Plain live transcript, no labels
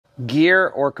Gear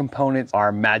or components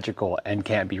are magical and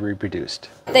can't be reproduced.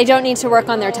 They don't need to work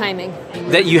on their timing.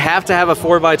 That you have to have a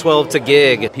 4x12 to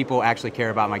gig. People actually care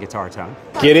about my guitar tone.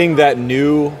 Getting that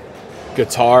new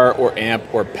guitar or amp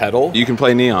or pedal. You can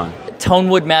play Neon.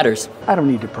 Tonewood matters. I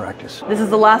don't need to practice. This is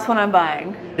the last one I'm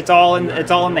buying. It's all in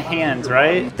the hands,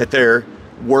 right? That they're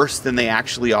worse than they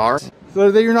actually are. So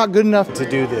that you're not good enough to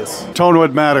do this.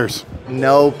 Tonewood matters.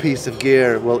 No piece of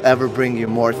gear will ever bring you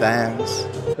more fans.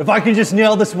 If I can just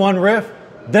nail this one riff,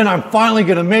 then I'm finally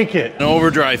gonna make it. An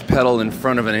overdrive pedal in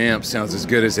front of an amp sounds as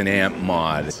good as an amp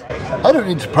mod. I don't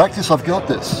need to practice, I've got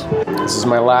this. This is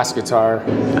my last guitar,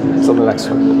 so the next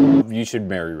one. You should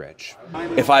marry Rich.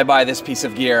 If I buy this piece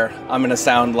of gear, I'm gonna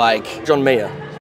sound like John Mayer.